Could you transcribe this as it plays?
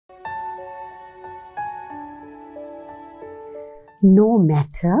no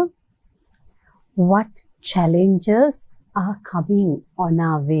matter what challenges are coming on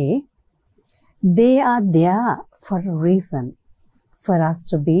our way, they are there for a reason, for us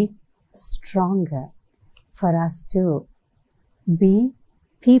to be stronger, for us to be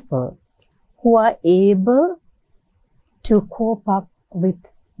people who are able to cope up with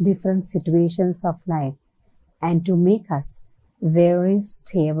different situations of life and to make us very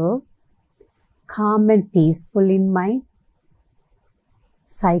stable, calm and peaceful in mind.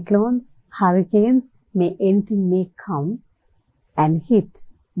 Cyclones, hurricanes, anything may come and hit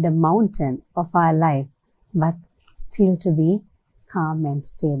the mountain of our life, but still to be calm and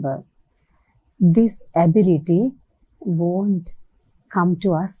stable. This ability won't come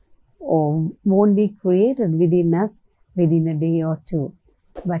to us or won't be created within us within a day or two,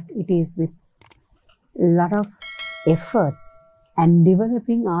 but it is with a lot of efforts and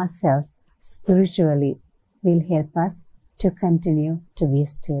developing ourselves spiritually will help us to continue to be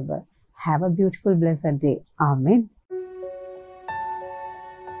stable. Have a beautiful, blessed day. Amen.